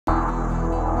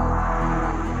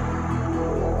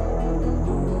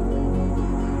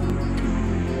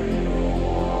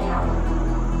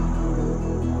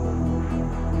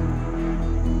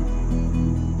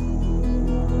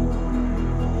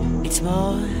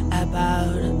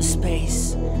about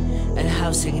space and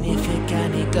how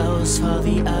significant it goes for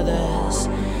the others.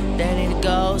 Then it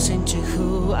goes into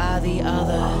who are the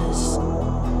others,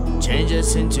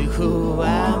 changes into who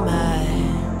am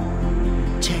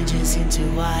I, changes into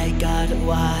why, God,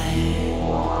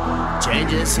 why,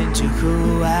 changes into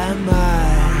who am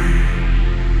I.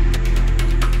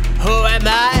 Who am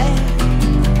I?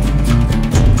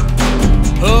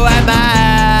 Who am I?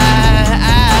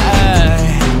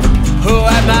 Who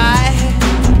am I?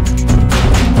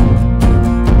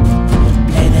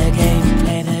 Play the game,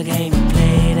 play the game,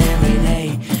 play it every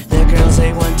day. The girls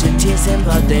they want to tease him,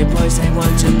 but the boys they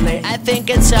want to play. I think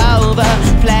it's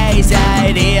overplayed, the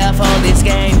idea for this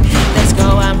game. Let's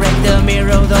go and break the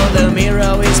mirror, though the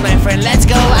mirror is my friend. Let's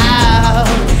go out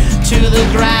to the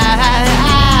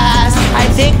grass. I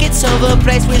think it's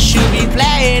overplayed, we should be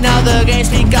playing other games,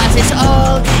 because it's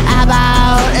all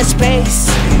about a space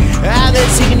and the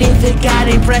significant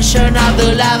impression of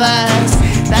the lovers.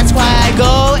 That's why I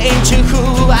go into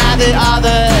who are the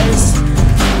others,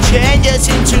 changes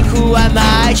into who am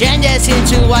I, changes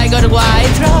into why, God, why,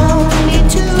 thrown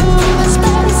into the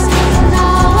space.